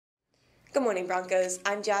Good morning, Broncos.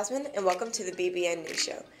 I'm Jasmine, and welcome to the BBN News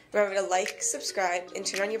Show. Remember to like, subscribe, and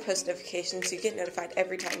turn on your post notifications so you get notified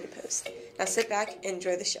every time we post. Now sit back and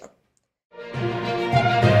enjoy the show.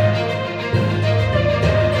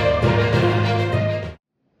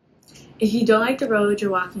 If you don't like the road you're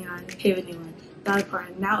walking on, pave a new one. Dolly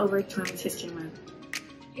Parton, now over to Women's History Month.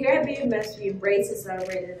 Here at BMS, we embrace and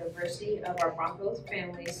celebrate the diversity of our Broncos,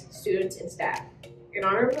 families, students, and staff. In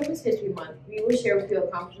honor of Women's History Month, we will share with you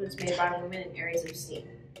accomplishments made by women in areas of STEAM: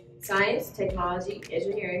 science, technology,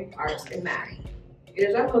 engineering, arts, and math. It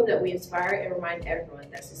is our hope that we inspire and remind everyone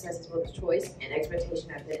that success is both a choice and expectation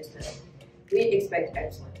at fitness middle. We expect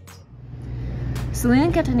excellence. Selena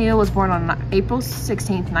Quintanilla was born on April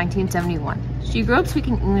 16, 1971. She grew up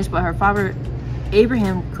speaking English, but her father,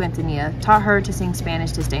 Abraham Quintanilla, taught her to sing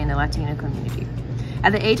Spanish to stay in the Latino community.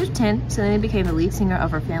 At the age of 10, Selena became the lead singer of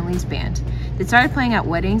her family's band. They started playing at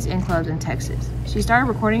weddings and clubs in Texas. She started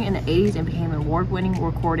recording in the 80s and became an award-winning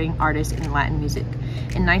recording artist in Latin music.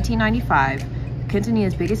 In 1995,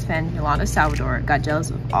 Quintanilla's biggest fan, Yolanda Salvador, got jealous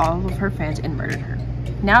of all of her fans and murdered her.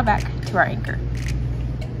 Now back to our anchor.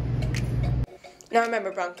 Now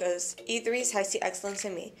remember, Broncos, E3's high C excellence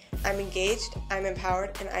in me. I'm engaged, I'm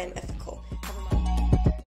empowered, and I am ethical.